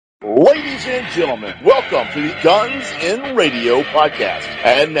Ladies and gentlemen, welcome to the Guns in Radio podcast.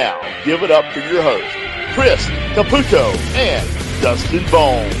 And now, give it up for your hosts, Chris Caputo and Dustin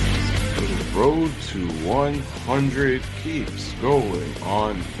Bones. The road to 100 keeps going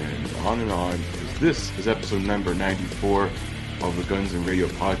on and on and on. This is episode number 94 of the Guns in Radio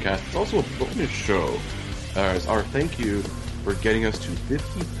podcast. It's also a bonus show as our thank you for getting us to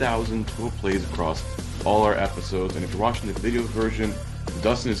 50,000 total plays across all our episodes. And if you're watching the video version,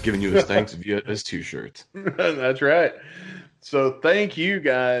 Dustin is giving you his thanks via his t-shirt. That's right. So thank you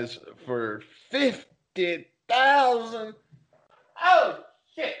guys for 50,000. Oh,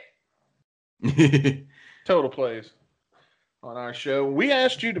 shit. Total plays on our show. We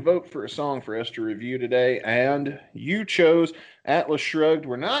asked you to vote for a song for us to review today, and you chose Atlas Shrugged.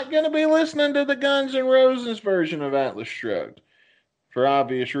 We're not going to be listening to the Guns N' Roses version of Atlas Shrugged for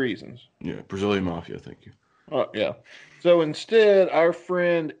obvious reasons. Yeah, Brazilian Mafia, thank you. Oh, yeah. So instead, our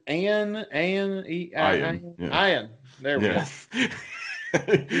friend Ian, there we go.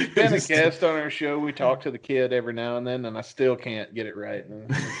 He's been a guest on our show. We talk to the kid every now and then, and I still can't get it right.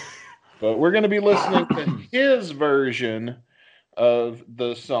 But we're going to be listening to his version of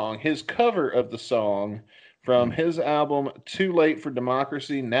the song, his cover of the song from his album Too Late for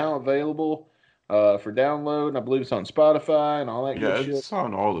Democracy, now available for download. And I believe it's on Spotify and all that good shit. Yeah, it's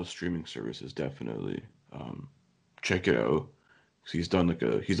on all the streaming services, definitely. Check it out. He's done a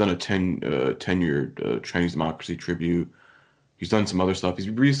 10-year Chinese democracy tribute. He's done some other stuff. He's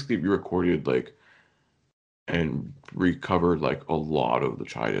recently re-recorded and recovered a lot of the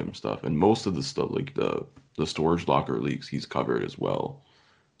Chidem stuff, and most of the stuff the storage locker leaks he's covered as well.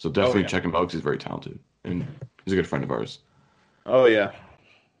 So definitely check him out because he's very talented and he's a good friend of ours. Oh yeah,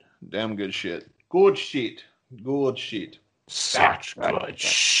 damn good shit. Good shit. Such good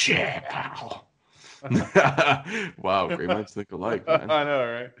shit, pal. Wow, great minds think alike, man. I know,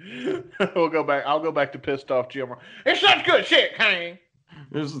 right? I'll go back to pissed off Jim. It's such good shit, King.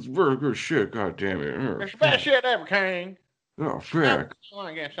 This is very good shit, god damn it. It's the best shit ever, King. Oh, fuck.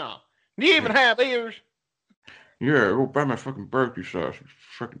 I guess so. Do you even have ears? Yeah, go buy my fucking barbecue sauce, you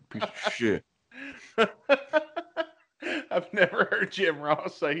fucking piece of shit. I've never heard Jim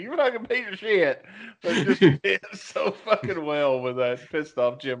Ross say, "You fucking piece of shit," but it just did so fucking well with that pissed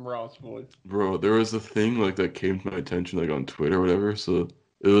off Jim Ross voice. Bro, there was a thing that came to my attention on Twitter or whatever. So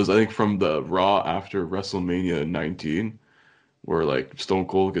it was, I think, from the Raw after WrestleMania 19, where Stone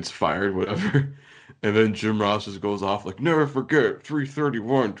Cold gets fired, whatever, and then Jim Ross just goes off "Never forget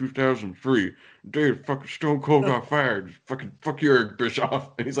 3/31, 2003, the day fucking Stone Cold got fired. Fuck you, Eric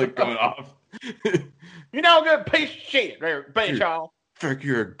Bischoff," and he's going off. You know, good piece of shit, Eric Bischoff. Fuck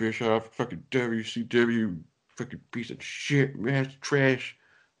you, Eric Bischoff. Fucking WCW. Fucking piece of shit, man. Trash.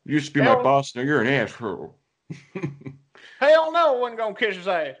 You used to be my boss, now you're an asshole. Hell no, I wasn't gonna kiss his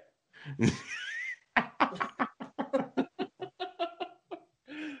ass.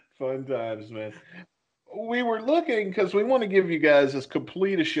 Fun times, man. We were looking because we want to give you guys as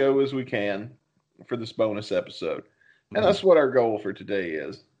complete a show as we can for this bonus episode. And that's what our goal for today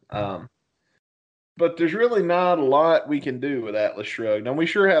is. But there's really not a lot we can do with Atlas Shrugged. And we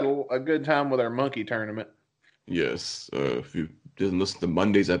sure had a good time with our monkey tournament. Yes. If you didn't listen to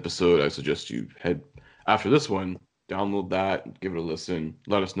Monday's episode, I suggest you head after this one, download that, give it a listen.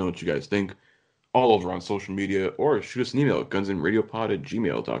 Let us know what you guys think all over on social media, or shoot us an email at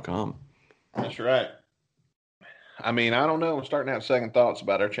gunsinradiopod@gmail.com. That's right. I mean, I don't know. I'm starting to have second thoughts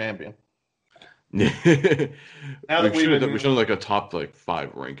about our champion. We should have a top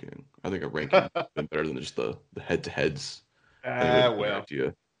 5 ranking. I think a ranking has been better than just the head-to-heads. Well,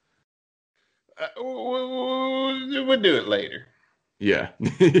 idea. We'll do it later. Yeah. Do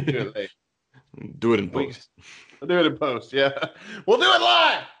it later. Do it in post. We'll do it in post, yeah. We'll do it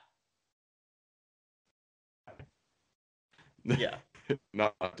live! Yeah.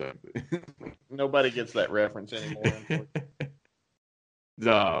 Not done. Nobody gets that reference anymore.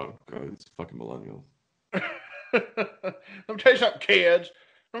 No, God, it's fucking millennials. Let me tell you something, kids.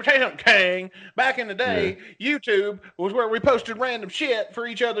 Let me tell you something, King. Back in the day, YouTube was where we posted random shit for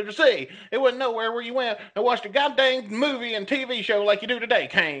each other to see. It wasn't nowhere where you went and watched a goddamn movie and TV show like you do today,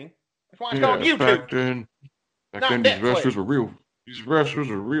 King. That's why it's called YouTube. Back then these wrestlers were real. These wrestlers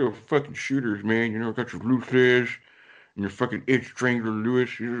are real fucking shooters, man. You know, got your Lou Thesz and your fucking Edge Strangler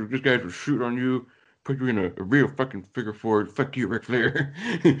Lewis. These guys will shoot on you, put you in a real fucking figure four. Fuck you, Ric Flair.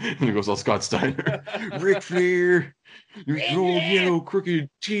 And it goes all Scott Steiner. Ric Flair, your old yellow crooked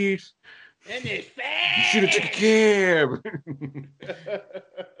teeth. And it's You should have took a cab.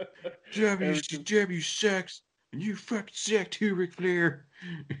 WCW sucks, and you fucking suck too, Ric Flair.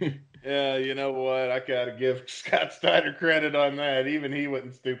 Yeah, you know what? I gotta give Scott Steiner credit on that. Even he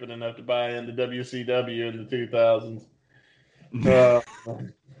wasn't stupid enough to buy into WCW in the 2000s.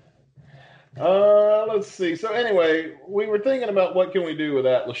 Let's see. So anyway, we were thinking about what can we do with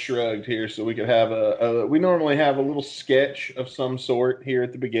Atlas Shrugged here, so we could have we normally have a little sketch of some sort here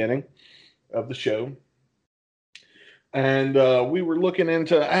at the beginning of the show. And we were looking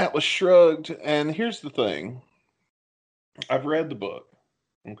into Atlas Shrugged, and here's the thing. I've read the book,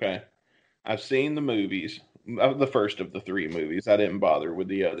 okay? I've seen the movies, the first of the 3 movies. I didn't bother with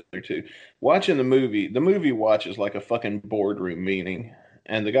the other 2. Watching the movie watches like a fucking boardroom meeting,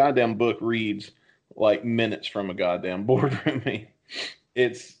 and the goddamn book reads like minutes from a goddamn boardroom meeting.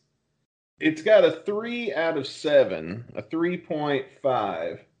 It's got a 3 out of 7, a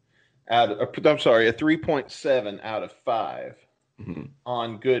 3.5 a 3.7 out of 5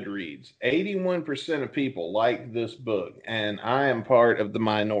 on Goodreads. 81% of people like this book, and I am part of the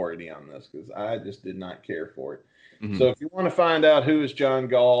minority on this because I just did not care for it. Mm-hmm. So if you want to find out who is John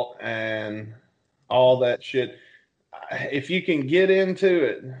Galt and all that shit, if you can get into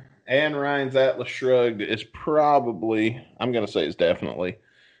it, Anne Ryan's Atlas Shrugged is probably, I'm going to say it's definitely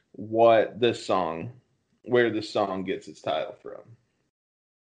where this song gets its title from.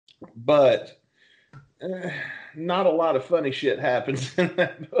 But not a lot of funny shit happens in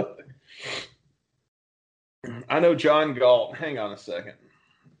that book. I know John Galt. Hang on a second.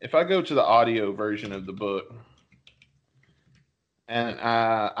 If I go to the audio version of the book and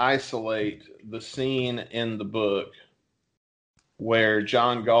I isolate the scene in the book where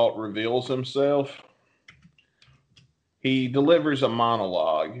John Galt reveals himself, he delivers a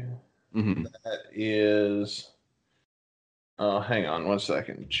monologue that is... hang on one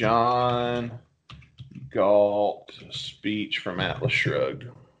second. John Galt speech from Atlas Shrugged.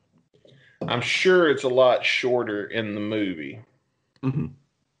 I'm sure it's a lot shorter in the movie. Mm-hmm.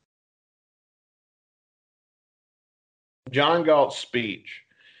 John Galt's speech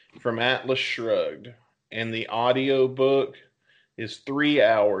from Atlas Shrugged in the audio book is 3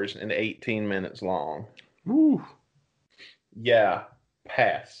 hours and 18 minutes long. Ooh. Yeah,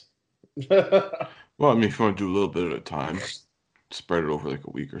 pass. Well, I mean, if you want to do a little bit at a time, spread it over like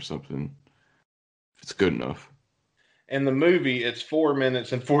a week or something. If it's good enough. In the movie, it's 4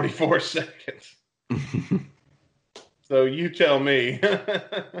 minutes and 44 seconds. So you tell me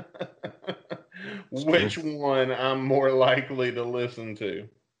which one I'm more likely to listen to.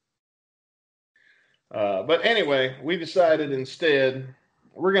 But anyway, we decided instead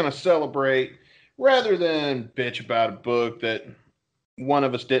we're going to celebrate rather than bitch about a book that one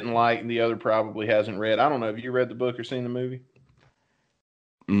of us didn't like and the other probably hasn't read. I don't know. Have you read the book or seen the movie?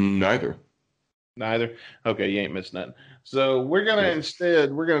 Neither. Okay, you ain't missed nothing. So we're going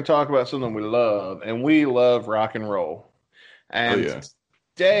to talk about something we love, and we love rock and roll. And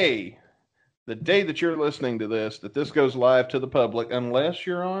today, the day that you're listening to this, that this goes live to the public, unless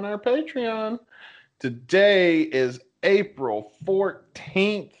you're on our Patreon, today is April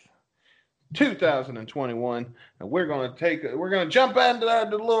 14th, 2021, and we're going to jump into our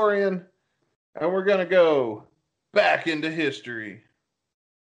DeLorean, and we're going to go back into history.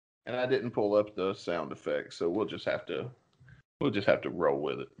 And I didn't pull up the sound effects, so we'll just have to roll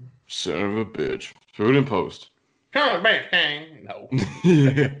with it. Son of a bitch. Throw it in post. Come back, hang. No.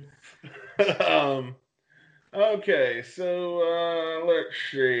 Okay, so let's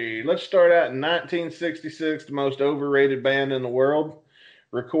see. Let's start out in 1966. The most overrated band in the world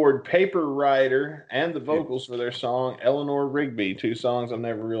record Paper Rider and the vocals for their song Eleanor Rigby. 2 songs I've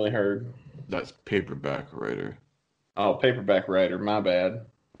never really heard. That's Paperback Writer. Oh, Paperback Writer. My bad.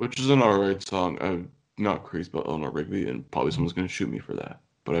 Which is an alright song. I'm not crazy about Eleanor Rigby, and probably someone's going to shoot me for that.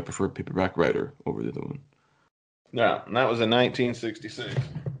 But I prefer Paperback Writer over the other one. No, and that was in 1966.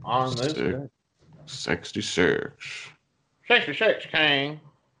 On this day. 66. 66, King.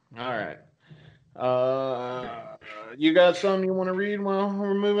 All right. You got something you want to read while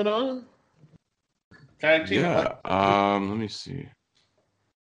we're moving on? Tag team. Yeah. Let me see.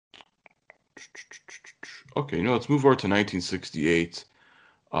 Okay, let's move over to 1968.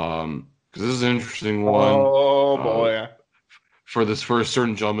 Because this is an interesting one. Oh boy! For a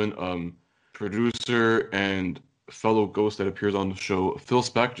certain gentleman, producer and fellow ghost that appears on the show, Phil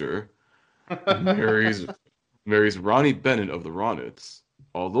Spector, marries Ronnie Bennett of the Ronettes.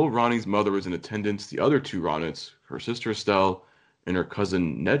 Although Ronnie's mother was in attendance, the other 2 Ronettes, her sister Estelle and her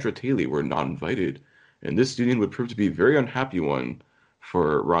cousin Nedra Taylor, were not invited, and this union would prove to be a very unhappy one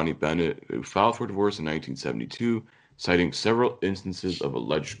for Ronnie Bennett, who filed for divorce in 1972. Citing several instances of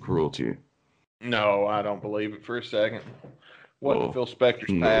alleged cruelty. No, I don't believe it for a second. What in Phil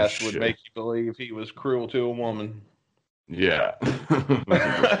Spector's past would make you believe he was cruel to a woman? Yeah.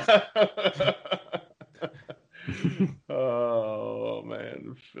 Oh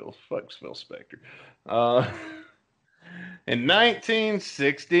man, Phil Spector. In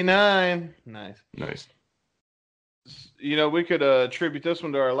 1969, nice. You know, we could attribute this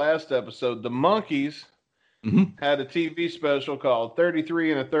one to our last episode. The Monkees had a TV special called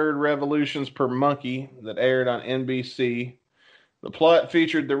 33 and a Third Revolutions per Monkey that aired on NBC. The plot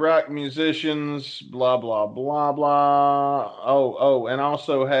featured the rock musicians, blah, blah, blah, blah. And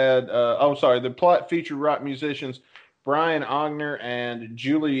also had, the plot featured rock musicians Brian Ogner and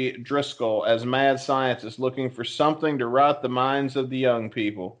Julie Driscoll as mad scientists looking for something to rot the minds of the young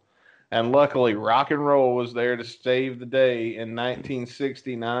people. And luckily, rock and roll was there to save the day in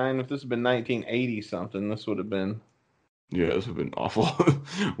 1969. If this had been 1980 something, this would have been. Yeah, this would have been awful.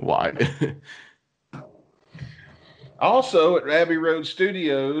 Why? Also, at Abbey Road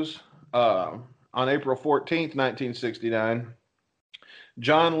Studios on April 14th, 1969,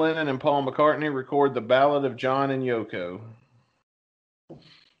 John Lennon and Paul McCartney record the Ballad of John and Yoko,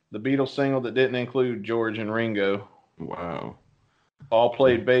 the Beatles single that didn't include George and Ringo. Wow. Paul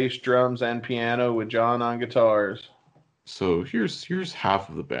played bass, drums, and piano with John on guitars. So here's half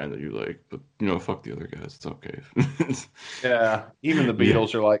of the band that you like, but fuck the other guys. It's okay. Yeah, even the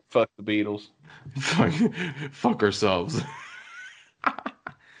Beatles are like, fuck the Beatles. Fuck ourselves.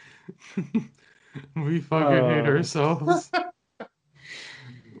 We fucking hate ourselves.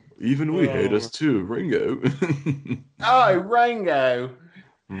 Even we hate us too, Ringo. Oh, Ringo.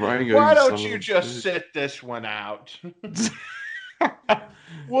 Why don't you just sit this one out?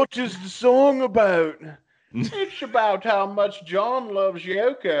 What is the song about? It's about how much John loves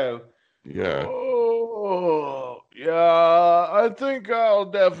Yoko. Yeah. Oh, yeah, I think I'll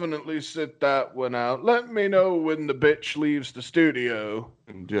definitely sit that one out. Let me know when the bitch leaves the studio.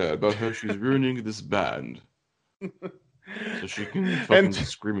 Yeah, about how she's ruining this band. So she can fucking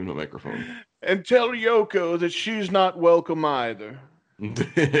scream in the microphone. And tell Yoko that she's not welcome either.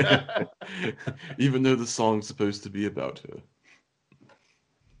 Even though the song's supposed to be about her.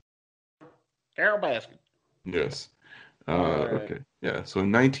 Carol Baskin. Yes. Okay. Yeah. So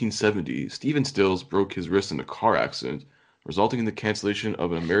in 1970, Stephen Stills broke his wrist in a car accident, resulting in the cancellation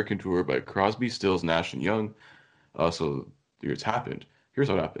of an American tour by Crosby, Stills, Nash, and Young. So here's happened. Here's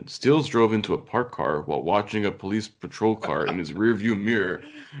what happened. Stills drove into a parked car while watching a police patrol car in his rearview mirror,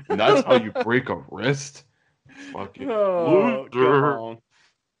 and that's how you break a wrist. Fucking loser. Come on.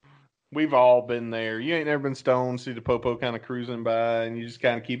 We've all been there. You ain't never been stoned, see the popo kind of cruising by, and you just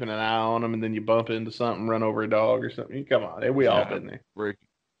kind of keeping an eye on them, and then you bump into something, run over a dog or something. Come on, we all been there.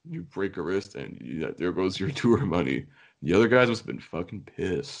 You break a wrist, and there goes your tour money. The other guys must have been fucking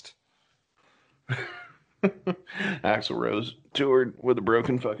pissed. Axl Rose toured with a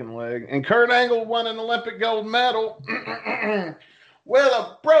broken fucking leg, and Kurt Angle won an Olympic gold medal with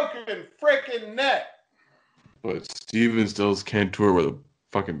a broken freaking neck. But Steven Stills can't tour with a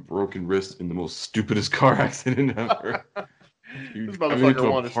fucking broken wrist in the most stupidest car accident ever. This motherfucker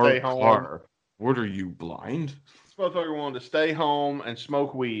wanted to stay home. Car. What are you, blind? This motherfucker wanted to stay home and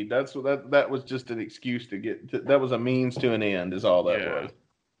smoke weed. That was just an excuse to get. That was a means to an end. Is all that was.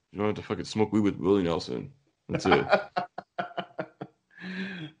 You don't have to fucking smoke weed with Willie Nelson. That's it.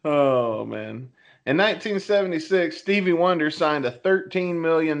 Oh man! In 1976, Stevie Wonder signed a $13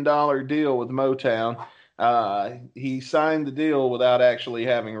 million deal with Motown. He signed the deal without actually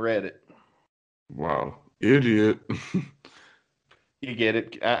having read it. Wow. Idiot. You get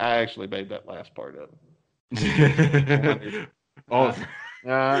it? I actually made that last part up.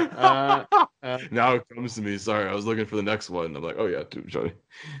 Now it comes to me. Sorry, I was looking for the next one. I'm like, oh yeah, dude, Johnny.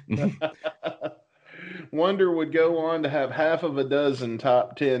 Wonder would go on to have half of a dozen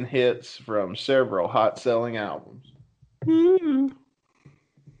top 10 hits from several hot-selling albums.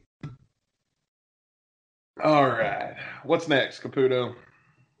 All right. What's next, Caputo?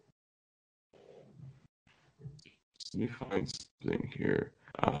 Let me find something here.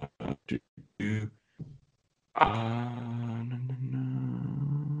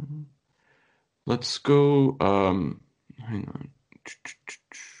 Let's go. Hang on.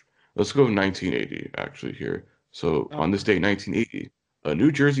 Let's go 1980, actually, here. So, on this day, 1980, a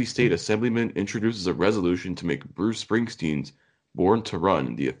New Jersey state assemblyman introduces a resolution to make Bruce Springsteen's Born to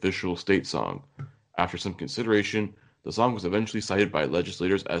Run the official state song. After some consideration, the song was eventually cited by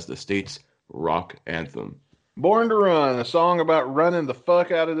legislators as the state's rock anthem. Born to Run, a song about running the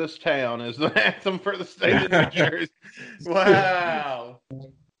fuck out of this town, is the anthem for the state of New Jersey. Wow.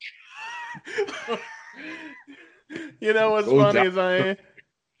 You know what's funny is I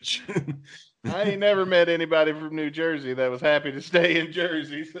ain't never met anybody from New Jersey that was happy to stay in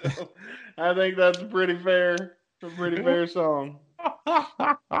Jersey, so I think that's pretty fair. A Pretty Bear song.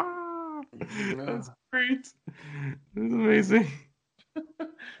 That's great. That's amazing.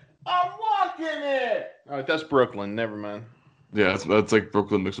 I'm walking it. All right, that's Brooklyn. Never mind. Yeah, that's like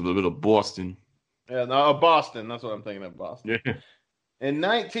Brooklyn mixed with a bit of Boston. Yeah, no, Boston. That's what I'm thinking of, Boston. Yeah. In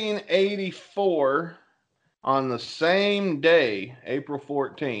 1984, on the same day, April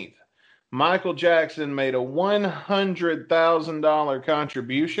 14th, Michael Jackson made a $100,000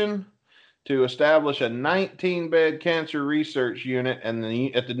 contribution to establish a 19-bed cancer research unit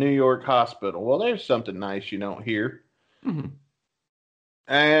at the New York hospital. Well, there's something nice you don't hear. Mm-hmm.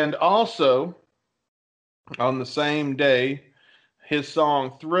 And also, on the same day, his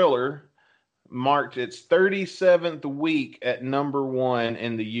song Thriller marked its 37th week at #1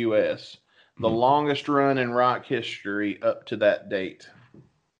 in the U.S., the longest run in rock history up to that date.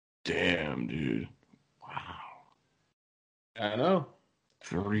 Damn, dude. Wow. I know.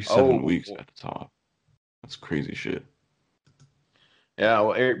 37 weeks at the top. That's crazy shit. Yeah,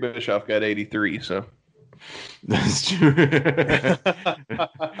 well, Eric Bischoff got 83, so. That's true.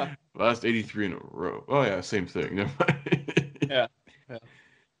 Last 83 in a row. Oh, yeah, same thing. Yeah.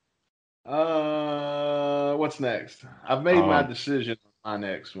 What's next? I've made my decision on my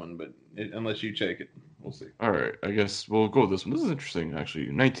next one, but unless you take it, we'll see. All right, I guess we'll go with this one. This is interesting,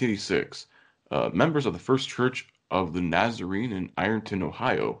 actually. 1986, members of the First Church of the Nazarene in Ironton,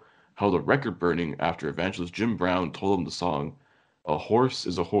 Ohio, held a record burning after evangelist Jim Brown told them the song "A Horse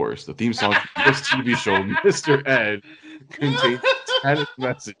is a Horse," the theme song for this TV show, Mr. Ed, contained satanic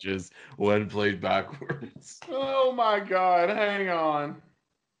messages when played backwards. Oh my God, hang on.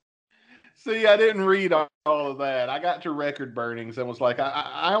 See, I didn't read all of that. I got to record burnings and was like,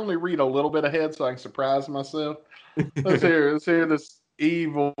 I only read a little bit ahead so I can surprise myself. Let's hear this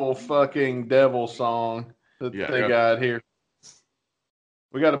evil fucking devil song that they got here.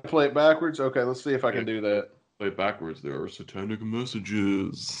 We got to play it backwards? Okay, let's see if I can do that. Play it backwards. There are satanic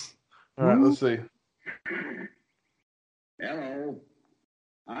messages. All right, let's see. Hello,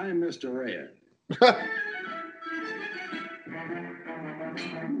 I'm Mr. Red.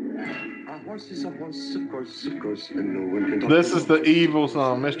 A horse is a horse, of course, and no one can talk. This is the evil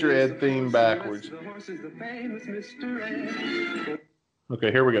song, Mr. Ed theme backwards. The horse is the famous Mr. Ed.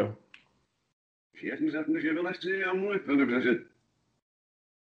 Okay, here we go. See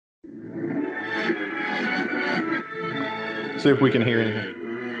if we can hear anything.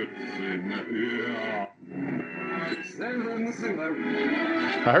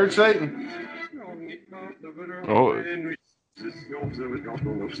 I heard Satan. Oh.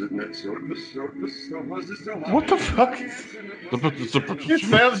 What the fuck? It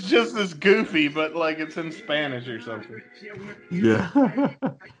sounds just as goofy, but like it's in Spanish or something. Yeah.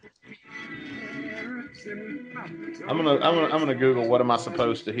 I'm gonna Google what am I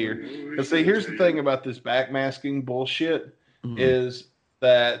supposed to hear. Because see, here's the thing about this backmasking bullshit is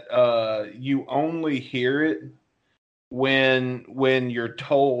that you only hear it when you're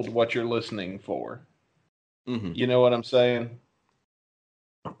told what you're listening for. Mm-hmm. You know what I'm saying?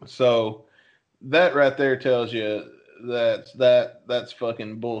 So that right there tells you that's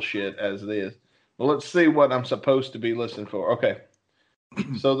fucking bullshit as it is. Well, let's see what I'm supposed to be listening for. Okay.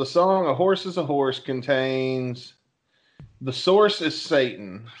 So the song "A Horse is a Horse" contains the source is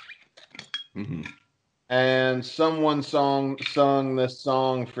Satan. Mm-hmm. And someone sung this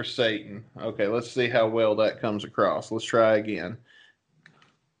song for Satan. Okay, let's see how well that comes across. Let's try again.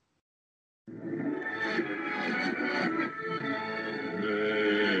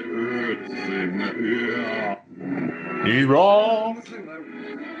 You're wrong.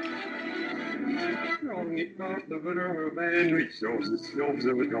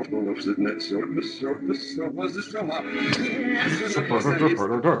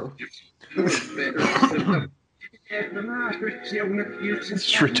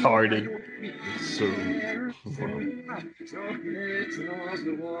 It's retarded. So.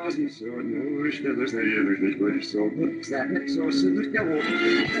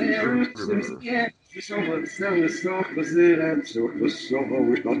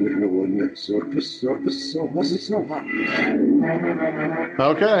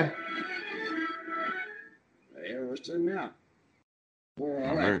 Okay.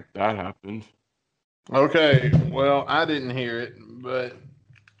 All right, that happened. Okay, well, I didn't hear it, but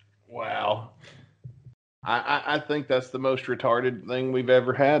wow. I think that's the most retarded thing we've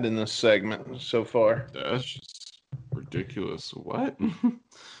ever had in this segment so far. That's just ridiculous. What?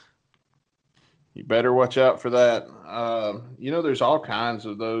 You better watch out for that. There's all kinds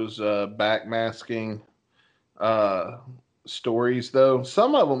of those backmasking stories, though.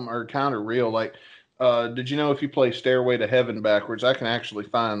 Some of them are kind of real. Like, Did you know if you play Stairway to Heaven backwards, I can actually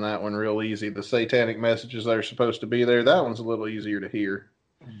find that one real easy. The satanic messages that are supposed to be there, that one's a little easier to hear.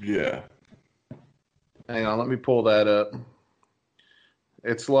 Yeah. Hang on, let me pull that up.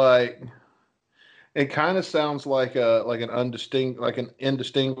 It's like, it kind of sounds like an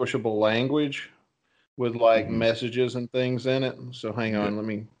indistinguishable language with like messages and things in it. So hang on, let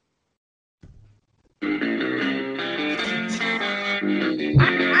me.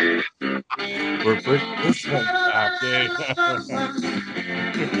 We're putting this one back.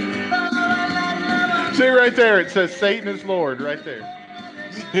 See right there, it says Satan is Lord right there.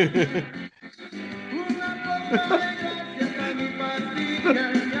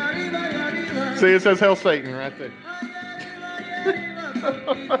 See, it says Hell Satan right there.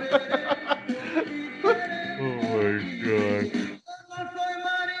 Oh my god.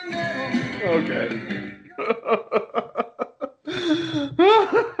 Okay.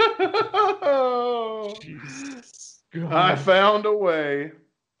 Jesus. I found a way.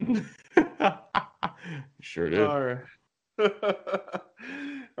 Sure did. All right.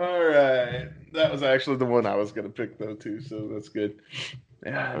 All right. That was actually the one I was going to pick, though, too, so that's good.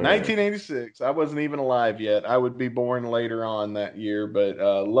 Yeah, 1986. I wasn't even alive yet. I would be born later on that year, but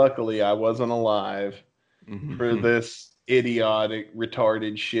luckily I wasn't alive for this idiotic,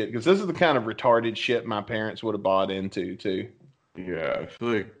 retarded shit. Because this is the kind of retarded shit my parents would have bought into, too. Yeah, I feel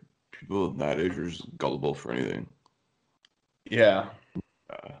like people of that age are just gullible for anything. Yeah.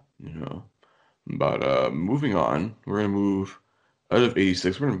 You know. But moving on, we're going to move out of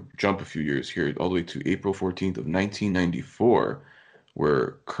 86. We're going to jump a few years here, all the way to April 14th of 1994,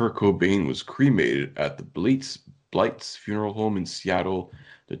 where Kurt Cobain was cremated at the Blight's funeral home in Seattle.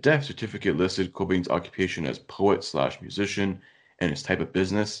 The death certificate listed Cobain's occupation as poet/musician and his type of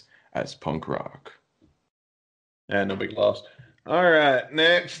business as punk rock. Yeah, no big loss. All right,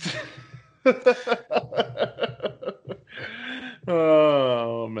 next.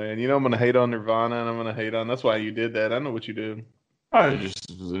 Oh, man. You know I'm going to hate on Nirvana, and I'm going to hate on... That's why you did that. I know what you did. It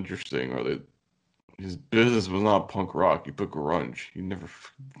just was interesting. His business was not punk rock. You put grunge. It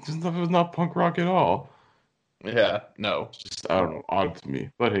was not punk rock at all. Yeah, no. It's just, I don't know, odd to me.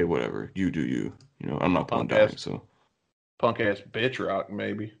 But hey, whatever. You do you. You know, I'm not the one dying, so. Punk-ass bitch rock,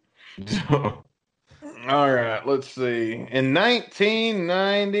 maybe. All right, let's see. In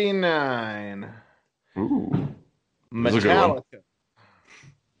 1999... Ooh. Metallica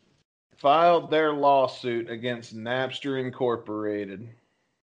filed their lawsuit against Napster Incorporated.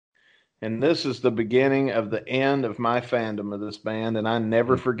 And this is the beginning of the end of my fandom of this band, and I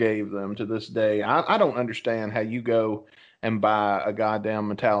never forgave them to this day. I don't understand how you go and buy a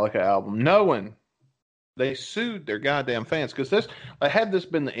goddamn Metallica album knowing they sued their goddamn fans. Because had this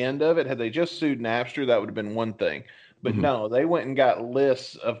been the end of it, had they just sued Napster, that would have been one thing. But no, they went and got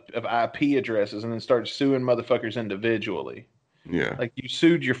lists of IP addresses and then started suing motherfuckers individually. Yeah. Like, you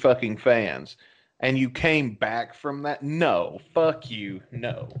sued your fucking fans. And you came back from that? No. Fuck you.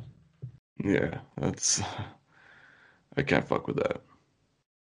 No. Yeah, I can't fuck with that.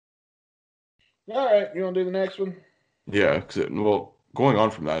 All right, you want to do the next one? Yeah, going on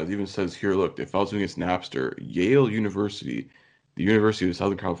from that, it even says here, look, they filed suit against Napster, Yale University, the University of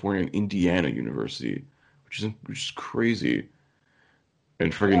Southern California, and Indiana University. Which is crazy.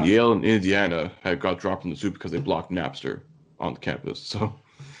 And friggin' Yale and Indiana got dropped in the soup because they blocked Napster on the campus. So,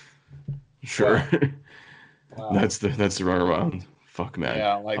 sure. Wow. That's the runaround. Fuck, man.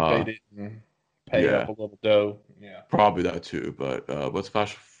 Yeah, like they didn't pay up a little dough. Yeah. Probably that too. But let's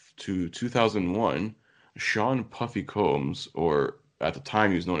flash to 2001. Sean Puffy Combs, or at the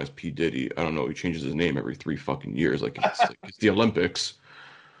time he was known as P. Diddy. I don't know. He changes his name every 3 fucking years. Like it's the Olympics.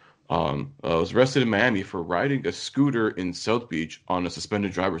 Was arrested in Miami for riding a scooter in South Beach on a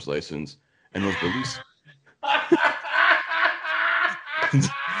suspended driver's license and was released.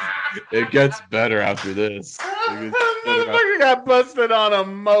 It gets better after this. Motherfucker got busted on a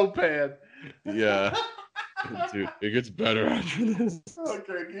moped. Yeah. Dude, it gets better after this.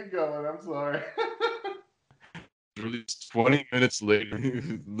 Okay, keep going. I'm sorry. Released 20 minutes later.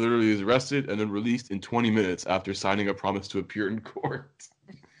 He literally was arrested and then released in 20 minutes after signing a promise to appear in court.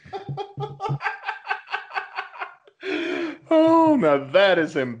 Oh, now that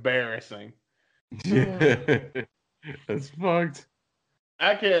is embarrassing. Yeah, that's fucked.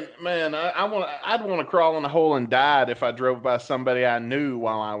 I can't, man. I'd want to crawl in a hole and die if I drove by somebody I knew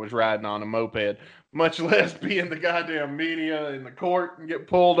while I was riding on a moped. Much less be in the goddamn media in the court and get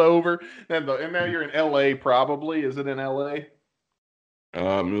pulled over. And now you're in L.A. Probably. Is it in L.A.? It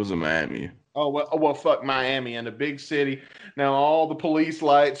was in Miami. Oh, well, fuck Miami, in a big city. Now all the police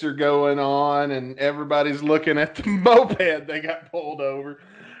lights are going on and everybody's looking at the moped they got pulled over.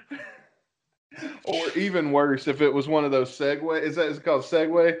 Or even worse, if it was one of those Segway. Is it called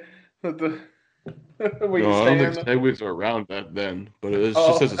Segway? Where you No, I don't think stand? Segways were around back then, but it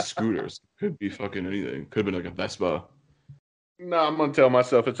just says a scooter. So it could be fucking anything. Could have been like a Vespa. No, I'm gonna tell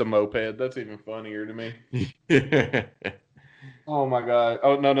myself it's a moped. That's even funnier to me. Oh my god!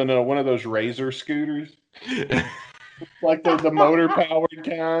 Oh no! One of those Razor scooters, like the motor powered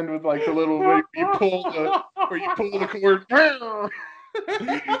kind with like the little where you pull the cord.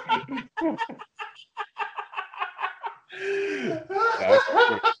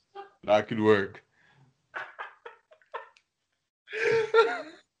 That could work.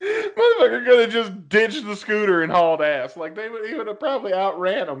 Motherfucker could have just ditched the scooter and hauled ass. Like he would have probably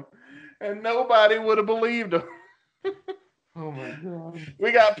outran him, and nobody would have believed him. Oh my god!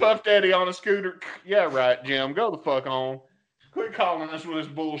 We got Puff Daddy on a scooter. Yeah, right, Jim. Go the fuck on. Quit calling us with this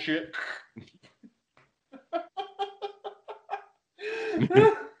bullshit.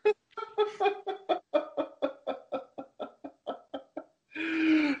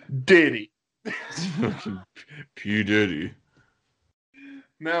 Diddy. P. Diddy.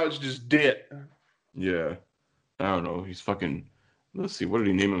 Now it's just Dit. Yeah. I don't know. He's fucking. Let's see. What did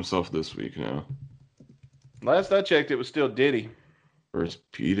he name himself this week now? Last I checked, it was still Diddy. Or is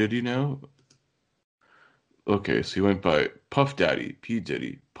P. Diddy now? Okay, so he went by Puff Daddy, P.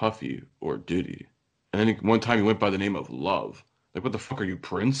 Diddy, Puffy, or Diddy. And then one time he went by the name of Love. Like, what the fuck are you,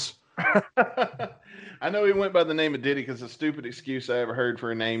 Prince? I know he went by the name of Diddy because the stupid excuse I ever heard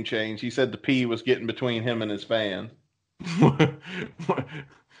for a name change. He said the P was getting between him and his fans.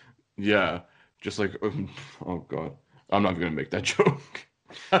 Yeah, just like, oh god, I'm not gonna make that joke.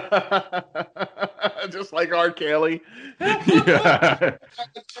 Just like R. Kelly. Yeah,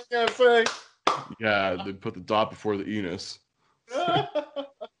 I'm gonna say. Yeah, they put the dot before the Enos.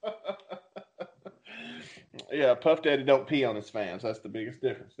 Yeah, Puff Daddy don't pee on his fans. That's the biggest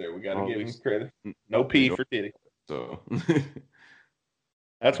difference there. We got to give him credit. No pee for Diddy. So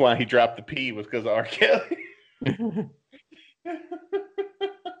that's why he dropped the P was because of R. Kelly.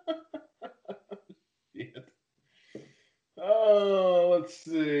 Shit. Oh, let's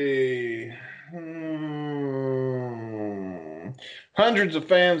see. Hundreds of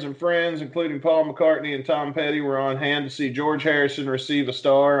fans and friends, including Paul McCartney and Tom Petty, were on hand to see George Harrison receive a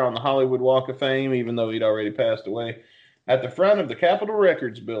star on the Hollywood Walk of Fame, even though he'd already passed away, at the front of the Capitol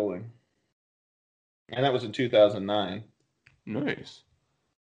Records building. And that was in 2009. Nice.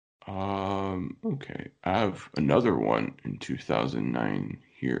 Okay. I have another one in 2009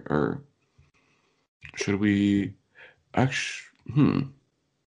 here. Or should we actually?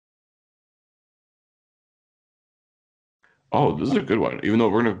 Oh, this is a good one. Even though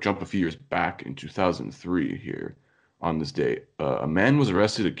we're going to jump a few years back in 2003 here on this day. A man was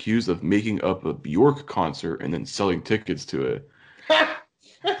arrested accused of making up a Bjork concert and then selling tickets to it.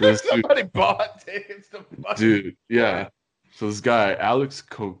 Somebody bought tickets to fucking... Dude, yeah. So this guy, Alex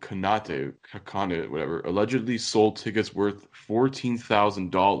Kakane, whatever, allegedly sold tickets worth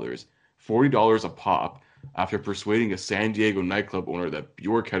 $14,000, $40 a pop, after persuading a San Diego nightclub owner that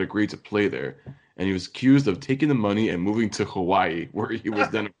Bjork had agreed to play there. And he was accused of taking the money and moving to Hawaii, where he was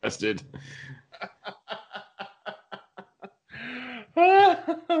then arrested.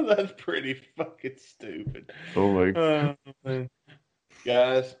 That's pretty fucking stupid. Oh my god.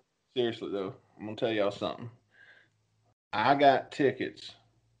 Guys, seriously though, I'm gonna tell y'all something. I got tickets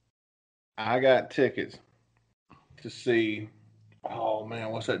to see, oh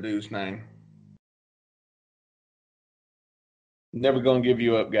man, what's that dude's name? Never Gonna Give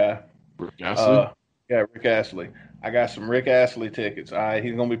You Up guy. Rick Astley? Yeah, Rick Astley. I got some Rick Astley tickets. All right,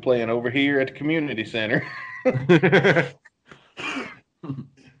 he's gonna be playing over here at the community center.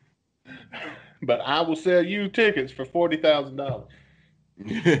 But I will sell you tickets for $40,000.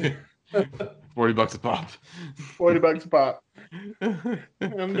 $40 a pop. $40 a pop.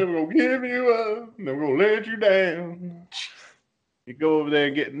 I'm never gonna give you up. Never gonna let you down. You go over there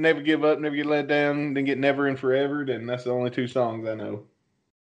and get Never Give Up, Never Get Let Down, then get Never and Forever. Then that's the only two songs I know.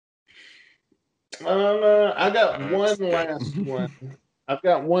 I got one last one. I've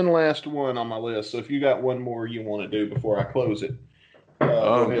got one last one on my list. So if you got one more you want to do before I close it,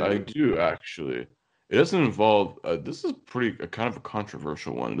 I do actually. It doesn't involve. This is kind of a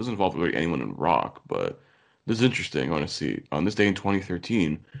controversial one. It doesn't involve really anyone in rock, but this is interesting. I want to see. On this day in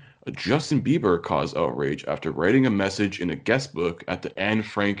 2013, Justin Bieber caused outrage after writing a message in a guest book at the Anne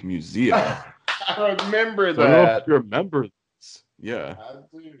Frank Museum. I remember that. I don't know if you remember this. Yeah. I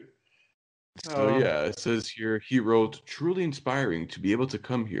do. So yeah, it says here, he wrote, "Truly inspiring to be able to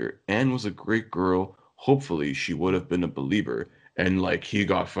come here. Anne was a great girl. Hopefully she would have been a believer." And like he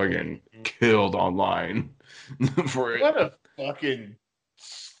got fucking killed online for it. What a fucking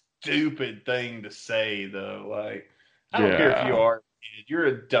stupid thing to say, though. Like, I don't care if you are a kid. You're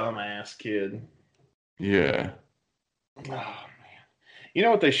a dumbass kid. Yeah. Oh, man. You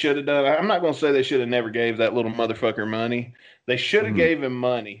know what they should have done? I'm not going to say they should have never gave that little motherfucker money. They should have gave him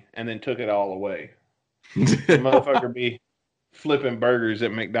money and then took it all away. The motherfucker be flipping burgers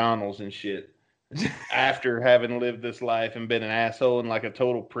at McDonald's and shit after having lived this life and been an asshole and like a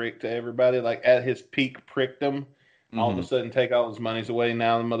total prick to everybody. Like at his peak prickdom, all of a sudden take all his monies away.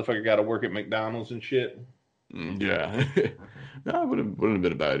 Now the motherfucker got to work at McDonald's and shit. Yeah. No, wouldn't have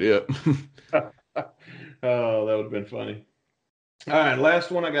been a bad idea. Oh, that would have been funny. All right,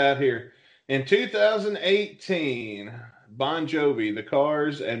 last one I got here. In 2018, Bon Jovi, The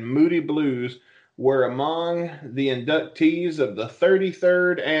Cars, and Moody Blues were among the inductees of the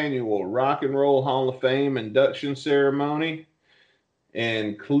 33rd Annual Rock and Roll Hall of Fame induction ceremony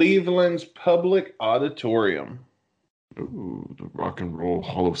in Cleveland's Public Auditorium. Ooh, the Rock and Roll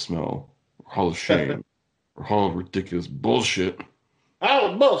Hall of Smell, Hall of Shame, or Hall of Ridiculous Bullshit.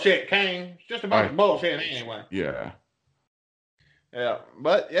 Oh, bullshit, King. It's just a bunch of bullshit anyway. Yeah. Yeah,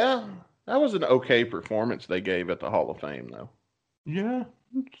 but yeah, that was an okay performance they gave at the Hall of Fame, though. Yeah,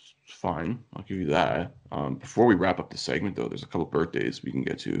 it's fine. I'll give you that. Before we wrap up the segment, though, there's a couple birthdays we can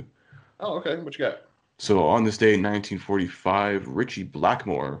get to. Oh, okay. What you got? So on this day in 1945, Ritchie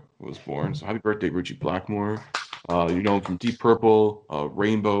Blackmore was born. So happy birthday, Ritchie Blackmore. You know him from Deep Purple,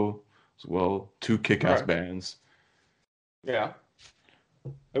 Rainbow as well. 2 kick-ass bands. Yeah.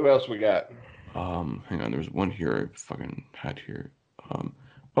 Who else we got? Hang on. There's one here I fucking had here.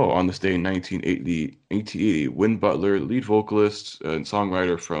 On this day in 1980, Win Butler, lead vocalist and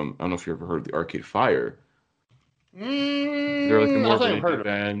songwriter from, I don't know if you ever heard of the Arcade Fire. They're like a more of an indie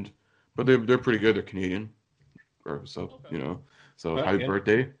band, but they're pretty good. They're Canadian, So happy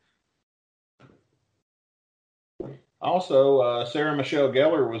birthday. Also, Sarah Michelle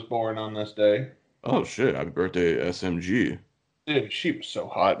Gellar was born on this day. Oh shit! Happy birthday, SMG. Dude, she was so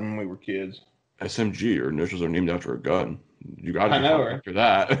hot when we were kids. SMG, her initials are named after a gun. You got to know her. After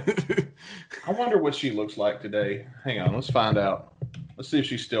that. I wonder what she looks like today. Hang on, let's find out. Let's see if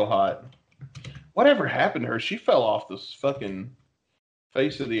she's still hot. Whatever happened to her? She fell off this fucking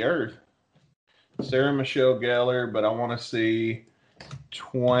face of the earth. Sarah Michelle Gellar, but I want to see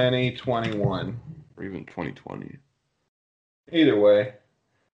 2021. Or even 2020. Either way.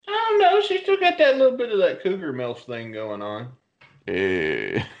 I don't know. She still got that little bit of that cougar MILF thing going on.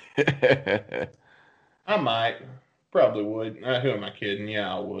 Hey. I might. Probably would. Who am I kidding?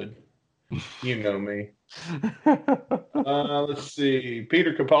 Yeah, I would. You know me. Let's see.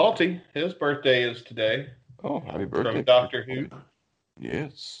 Peter Capaldi. His birthday is today. Oh, happy birthday. From Doctor Who.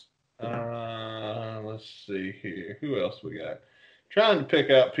 Yes. Let's see here. Who else we got? Trying to pick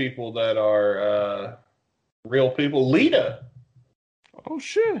out people that are real people. Lita. Oh,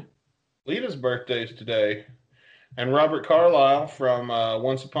 shit. Lita's birthday is today. And Robert Carlyle from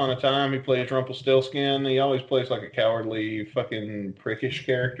Once Upon a Time, he plays Rumpelstiltskin. He always plays like a cowardly, fucking prickish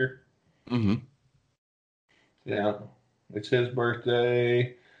character. Mm-hmm. Yeah, it's his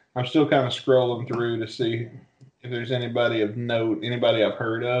birthday. I'm still kind of scrolling through to see if there's anybody of note, anybody I've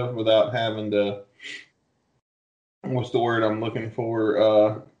heard of without having to, what's the word I'm looking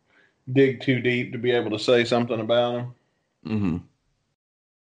for, dig too deep to be able to say something about them. Mm-hmm.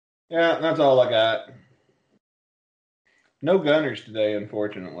 Yeah, that's all I got. No Gunners today,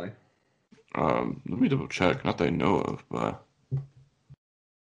 unfortunately. Let me double check. Not that I know of, but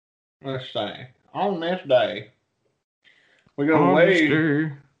let's see. On this day, we go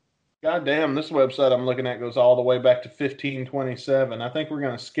way. Goddamn, this website I'm looking at goes all the way back to 1527. I think we're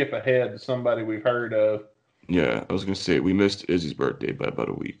going to skip ahead to somebody we've heard of. Yeah, I was going to say we missed Izzy's birthday by about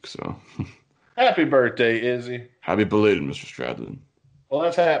a week, so. Happy birthday, Izzy. Happy belated, Mr. Stradlin. Well,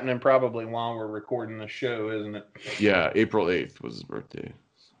 that's happening probably while we're recording the show, isn't it? Yeah, April 8th was his birthday.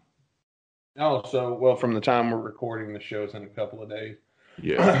 Oh, so, well, from the time we're recording the show's in a couple of days.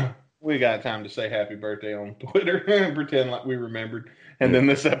 Yeah. We got time to say happy birthday on Twitter and pretend like we remembered. And then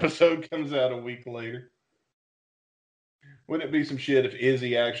this episode comes out a week later. Wouldn't it be some shit if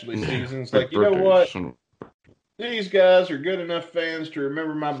Izzy actually seasons like, you know what? These guys are good enough fans to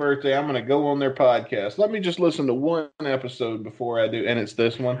remember my birthday. I'm going to go on their podcast. Let me just listen to one episode before I do. And it's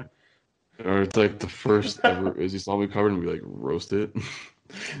this one. Or it's like the first ever Izzy song we covered and we like roast it.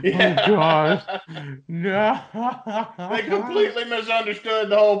 Yeah. Oh, gosh. No. They completely misunderstood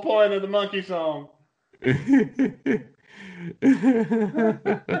the whole point of the monkey song. God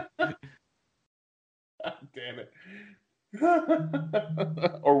damn it.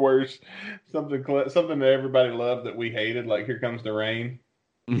 Or worse, something that everybody loved that we hated, like Here Comes the Rain.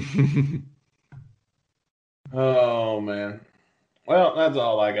 Oh man, Well, that's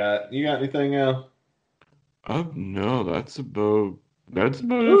all I got. You got anything else? No, that's about it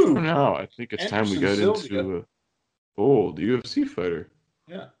for Ooh, now. I think it's time we Anderson get Silva. into the UFC fighter.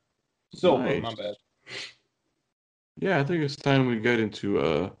 Yeah. Silva, my bad. Nice. Yeah, I think it's time we get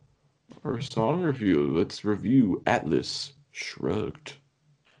into our song review. Let's review Atlas Shrugged.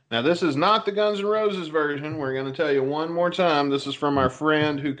 Now, this is not the Guns N' Roses version. We're going to tell you one more time. This is from our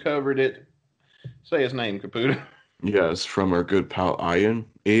friend who covered it. Say his name, Caputo. Yes, from our good pal Ian,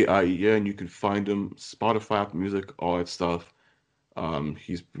 AIEN. You can find him Spotify, Apple Music, all that stuff.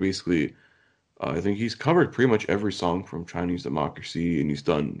 He's basically, I think he's covered pretty much every song from Chinese Democracy, and he's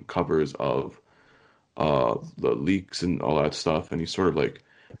done covers of the leaks and all that stuff. And he's sort of like,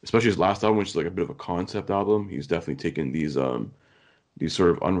 especially his last album, which is like a bit of a concept album. He's definitely taken these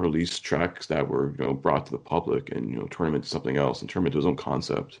sort of unreleased tracks that were brought to the public and turn them into something else and turn them into his own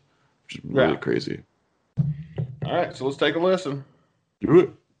concept, which is really Yeah. crazy. All right, so let's take a listen. Do it.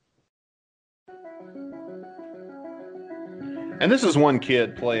 And this is one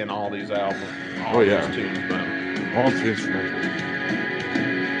kid playing all these albums. Oh, yeah. These tunes, but All three instrumentals.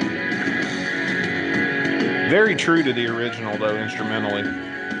 very true to the original, though, instrumentally.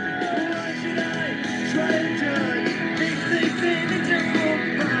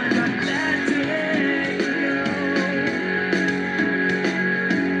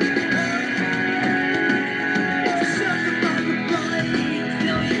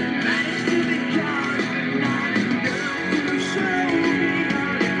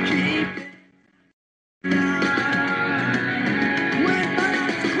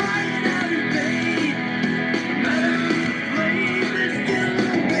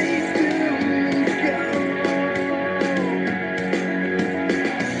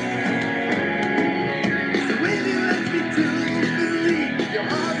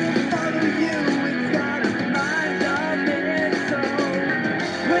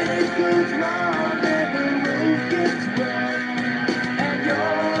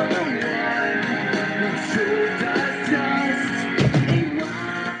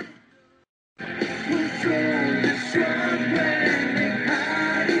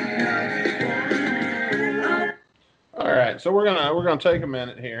 So we're gonna take a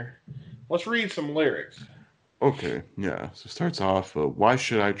minute here. Let's read some lyrics. Okay, yeah. So it starts off, why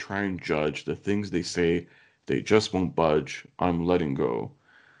should I try and judge the things they say? They just won't budge. I'm letting go.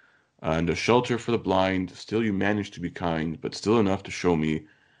 And a shelter for the blind. Still, you manage to be kind, but still enough to show me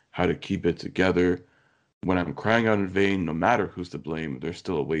how to keep it together. When I'm crying out in vain, no matter who's to blame, there's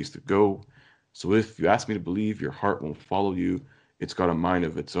still a ways to go. So if you ask me to believe your heart won't follow you, it's got a mind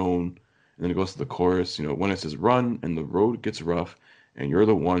of its own. And then it goes to the chorus, when it says run and the road gets rough, and you're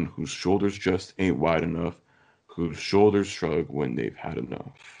the one whose shoulders just ain't wide enough, whose shoulders shrug when they've had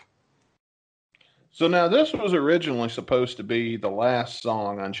enough. So now this was originally supposed to be the last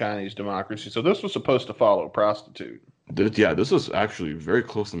song on Chinese Democracy. So this was supposed to follow Prostitute. This was actually very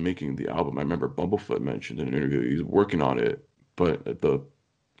close to making the album. I remember Bumblefoot mentioned in an interview he's working on it, but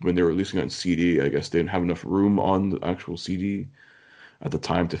when they were releasing it on CD, I guess they didn't have enough room on the actual CD at the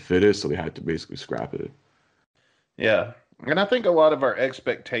time to fit it, so they had to basically scrap it. Yeah. And I think a lot of our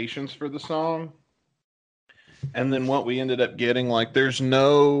expectations for the song and then what we ended up getting, like there's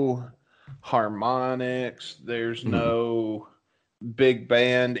no harmonics, there's no big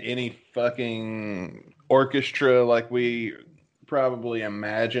band, any fucking orchestra like we probably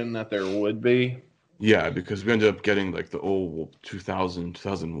imagined that there would be. Yeah, because we ended up getting like the old 2000,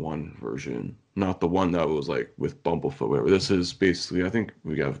 2001 version, not the one that was like with Bumblefoot, whatever. This is basically, I think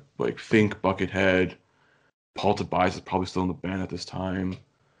we have like Fink, Buckethead, Paul Tobias is probably still in the band at this time.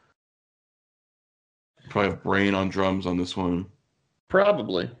 Probably have Brain on drums on this one.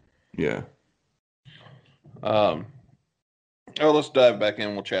 Probably. Yeah. Let's dive back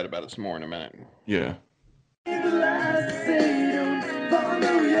in. We'll chat about it some more in a minute. Yeah.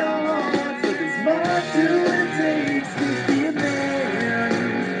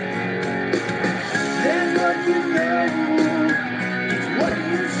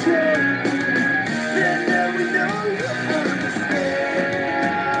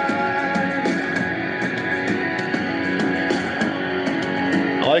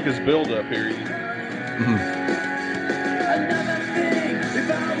 I like his build up here.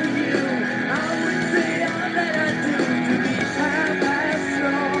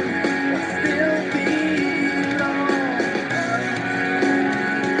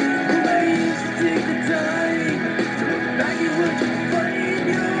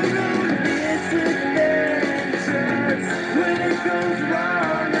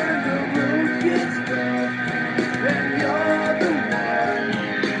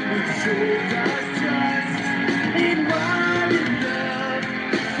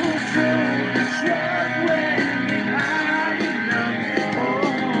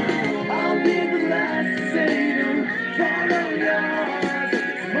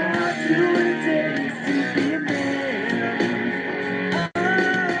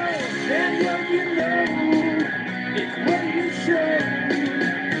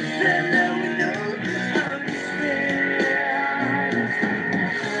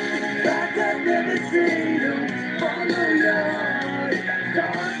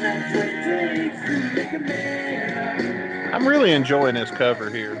 I'm really enjoying this cover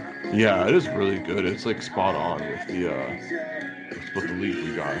here. Yeah, it is really good. It's like spot on with the lead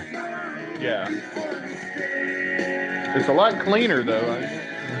we got. Yeah. It's a lot cleaner though.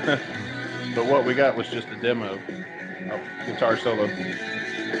 But what we got was just a demo of guitar solo.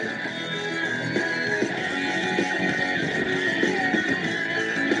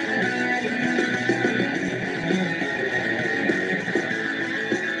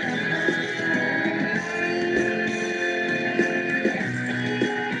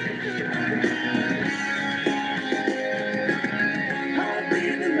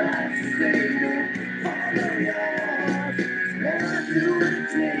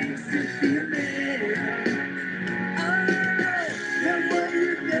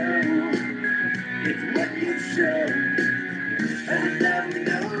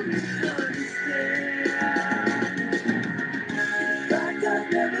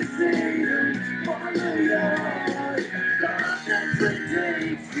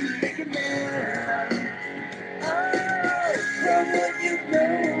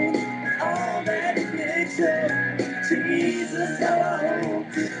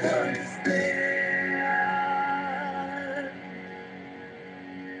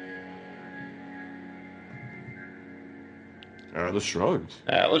 Atlas Shrugged.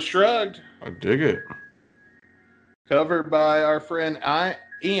 Atlas Shrugged. I dig it. Covered by our friend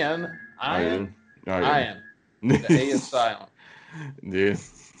Ian. Ian. The A is silent. Yeah.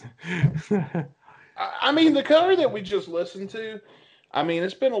 I mean, the cover that we just listened to, I mean,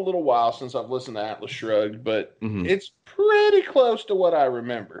 it's been a little while since I've listened to Atlas Shrugged, but it's pretty close to what I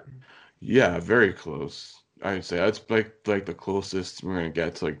remember. Yeah, very close. I'd say that's like the closest we're gonna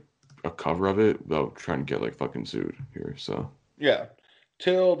get to like a cover of it without trying to get like fucking sued here. So yeah,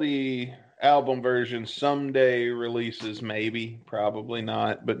 till the album version someday releases, maybe, probably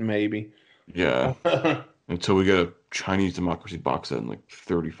not, but maybe. Yeah, until we get a Chinese Democracy box set in like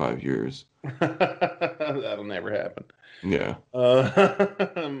 35 years. That'll never happen. Yeah.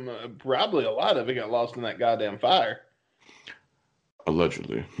 Probably a lot of it got lost in that goddamn fire.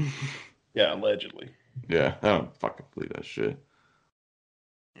 Allegedly. Yeah, allegedly. Yeah, I don't fucking believe that shit.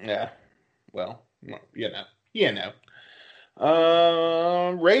 Yeah. Well, you know.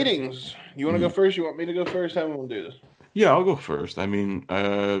 Ratings. You want to go first? You want me to go first? How do we want to do this? Yeah, I'll go first. I mean,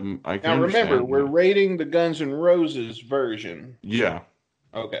 I can now remember, we're rating the Guns N' Roses version. Yeah.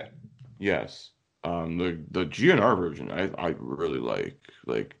 Okay. Yes. The GNR version, I really like.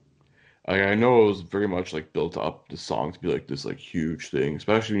 Like, I know it was very much like built up the song to be like this like huge thing,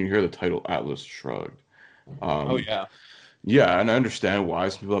 especially when you hear the title Atlas Shrugged. Oh yeah. Yeah, and I understand why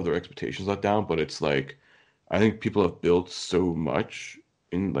some people have their expectations let down, but it's like I think people have built so much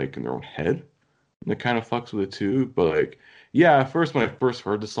in their own head, and it kind of fucks with it too. But like, yeah, at first when I first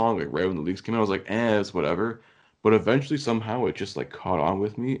heard the song, like right when the leaks came out, I was like, it's whatever. But eventually somehow it just like caught on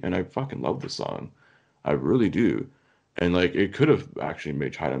with me, and I fucking love the song. I really do. And like it could have actually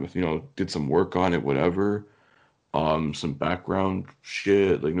made China if did some work on it, whatever. Some background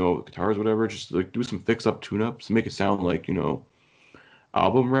shit, like guitars, whatever. Just like do some fix up tune ups, make it sound like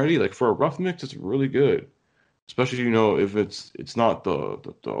album ready. Like for a rough mix, it's really good. Especially if it's not the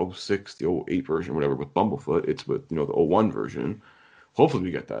 06, the 08 version, whatever with Bumblefoot. It's with the 01 version. Hopefully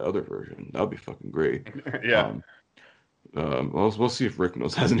we get that other version. That would be fucking great. Yeah. We'll see if Rick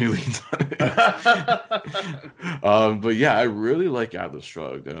knows has any leads on it. But yeah, I really like Atlas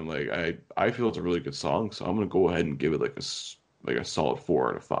Shrugged, and I'm like, I feel it's a really good song, so I'm gonna go ahead and give it like a solid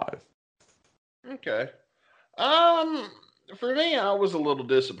 4 out of 5. Okay. For me, I was a little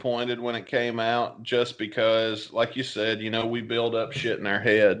disappointed when it came out, just because, like you said, we build up shit in our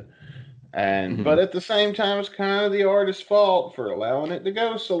head, and but at the same time, it's kind of the artist's fault for allowing it to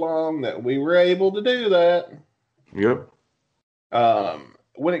go so long that we were able to do that. Yep.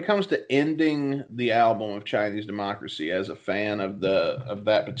 When it comes to ending the album of Chinese Democracy, as a fan of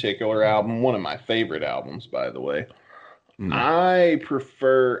that particular album, one of my favorite albums, by the way, I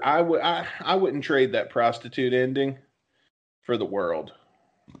prefer. I wouldn't trade that prostitute ending for the world.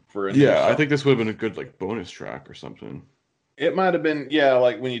 I think this would have been a good like bonus track or something. It might have been,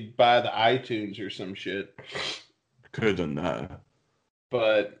 like when you buy the iTunes or some shit. Could have done that.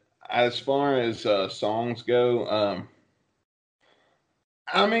 But as far as songs go,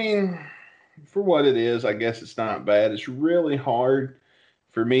 I mean, for what it is, I guess it's not bad. It's really hard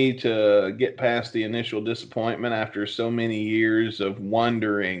for me to get past the initial disappointment after so many years of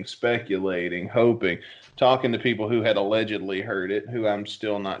wondering, speculating, hoping, talking to people who had allegedly heard it, who I'm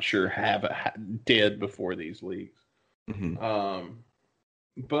still not sure did before these leaks.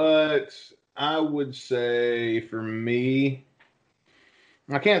 But I would say for me,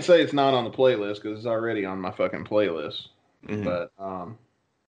 I can't say it's not on the playlist because it's already on my fucking playlist. Mm-hmm. But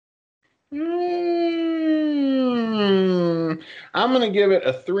I'm gonna give it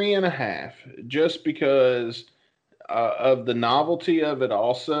a 3.5 just because of the novelty of it.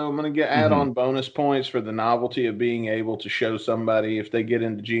 Also, I'm gonna add on bonus points for the novelty of being able to show somebody if they get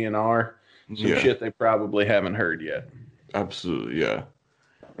into GNR some shit they probably haven't heard yet. Absolutely, yeah.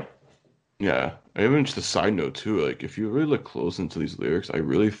 Yeah, even just a side note too. Like, if you really look close into these lyrics, I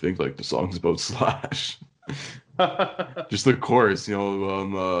really think like the song's about Slash. Just the chorus,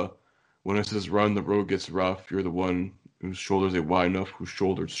 when it says "Run, the road gets rough. You're the one whose shoulders ain't wide enough, whose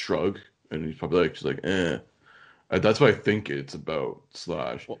shoulders shrug," and he's probably like, just like, eh. That's what I think it's about,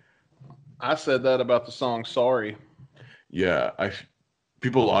 Slash. Well, I said that about the song "Sorry." Yeah, a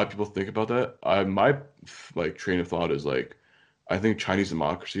lot of people think about that. My like train of thought is like, I think Chinese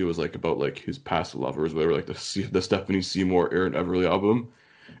Democracy was like about like his past lovers, whatever, like the Stephanie Seymour, Aaron Everly album,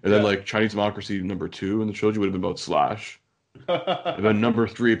 and then like Chinese Democracy #2 in the trilogy would have been about Slash, and then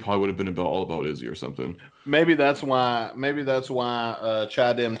 #3 probably would have been all about Izzy or something. Maybe that's why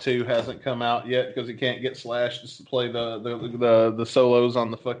Chai Dem 2 hasn't come out yet, because he can't get Slash to play the solos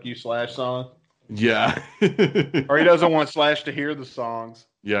on the "Fuck You Slash" song. Yeah, or he doesn't want Slash to hear the songs.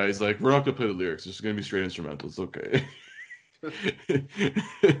 Yeah, he's like, we're not gonna play the lyrics. It's just gonna be straight instrumental. It's okay.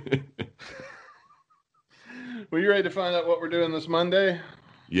 Well, you ready to find out what we're doing this Monday?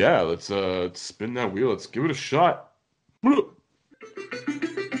 Yeah, let's spin that wheel. Let's give it a shot.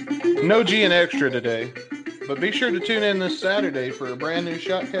 No G and Extra today, but be sure to tune in this Saturday for a brand new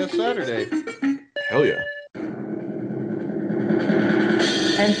Shotcast Saturday. Hell yeah.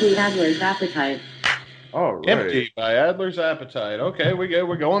 Empty Adler's Appetite. All right. Empty by Adler's Appetite. Okay,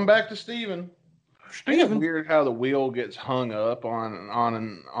 we're going back to Steven. It's weird how the wheel gets hung up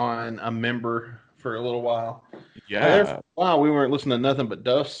on a member for a little while. Yeah. Wow, we weren't listening to nothing but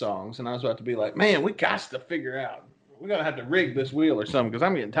Duff songs, and I was about to be like, man, we got to figure out. We're gonna have to rig this wheel or something, because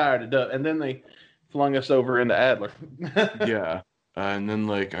I'm getting tired of Duff. And then they flung us over into Adler. Yeah. And then,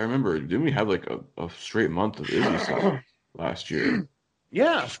 like, I remember, didn't we have like a straight month of Izzy songs last year?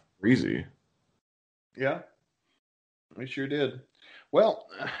 Yeah. Crazy. Yeah. We sure did. Well,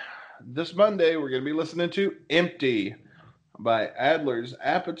 this Monday we're going to be listening to Empty by Adler's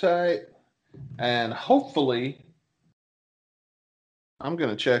Appetite. And hopefully, I'm going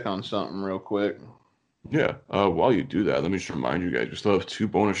to check on something real quick. Yeah. While you do that, let me just remind you guys, we still have 2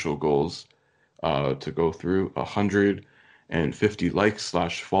 bonus show goals to go through. 150 likes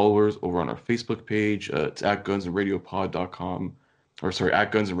 / followers over on our Facebook page. It's at gunsandradiopod.com. Or sorry,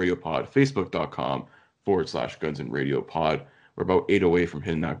 at gunsandradiopod, facebook.com /gunsandradiopod. We're about 8 away from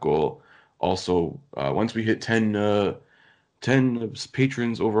hitting that goal. Also, once we hit 10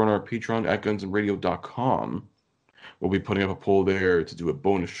 patrons over on our Patreon at gunsandраdio.com, we'll be putting up a poll there to do a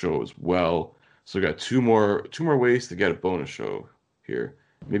bonus show as well. So we got two more ways to get a bonus show here.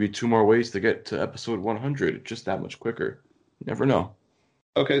 Maybe 2 more ways to get to episode 100, just that much quicker. You never know.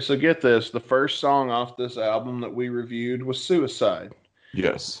 Okay, so get this. The first song off this album that we reviewed was Suicide.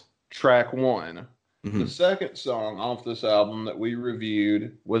 Yes. Track 1. Mm-hmm. The second song off this album that we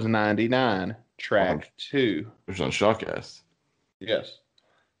reviewed was 99. Track 2. Which is on Shotcast. Yes.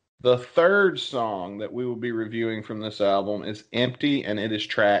 The third song that we will be reviewing from this album is Empty, and it is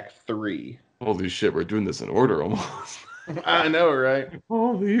track 3. Holy shit, we're doing this in order almost. I know, right?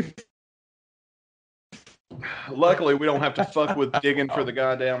 Holy. Luckily, we don't have to fuck with digging for the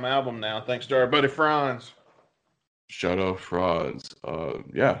goddamn album now, thanks to our buddy Franz. Shout out Franz.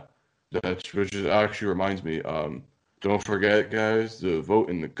 Yeah, which actually reminds me. Don't forget, guys, to vote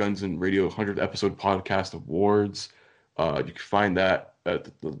in the Guns and Radio 100th episode podcast awards. You can find that at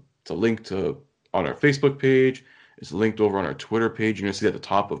the link to on our Facebook page. It's linked over on our Twitter page. You're gonna see it at the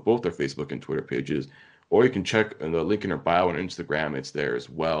top of both our Facebook and Twitter pages, or you can check the link in our bio on Instagram. It's there as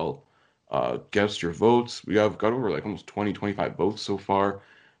well. Get us your votes. We have got over like almost 25 votes so far.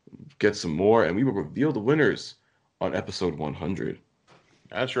 Get some more, and we will reveal the winners on episode 100.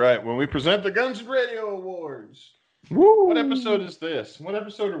 That's right. When we present the Guns and Radio Awards. Woo! What episode is this? What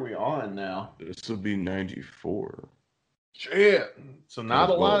episode are we on now? This will be 94. Shit. So not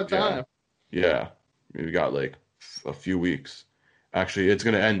a lot of time. Yeah. We got like a few weeks. Actually, it's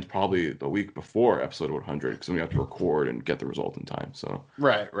going to end probably the week before episode 100 because we have to record and get the result in time. So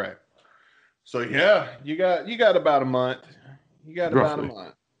Right. So yeah, you got about a month. You got Roughly. about a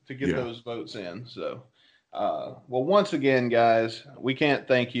month to get those votes in. So, well, once again, guys, we can't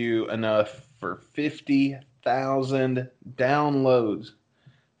thank you enough for 50,000 downloads.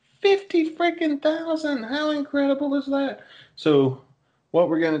 50 freaking thousand! How incredible is that? So, what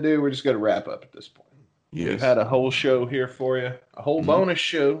we're gonna do? We're just gonna wrap up at this point. Yes. We've had a whole show here for you, a whole bonus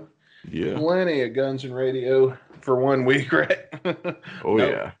show. Yeah. Plenty of Guns and Radio for 1 week, right? Oh,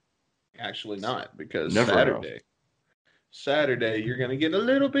 yeah. Actually not, because Never Saturday, you're going to get a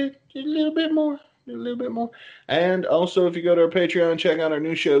little bit more. And also, if you go to our Patreon, check out our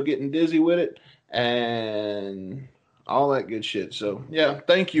new show, Getting Dizzy with It, and all that good shit. So, yeah,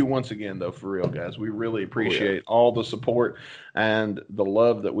 thank you once again, though, for real, guys. We really appreciate all the support and the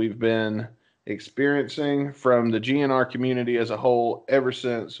love that we've been experiencing from the GNR community as a whole ever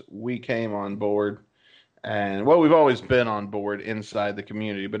since we came on board. And, well, we've always been on board inside the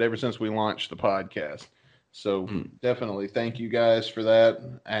community, but ever since we launched the podcast. So definitely thank you guys for that,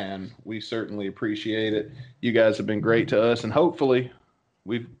 and we certainly appreciate it. You guys have been great to us, and hopefully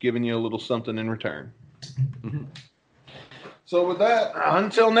we've given you a little something in return. So with that,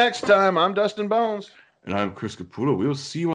 until next time, I'm Dustin Bones. And I'm Chris Caputo. We'll see you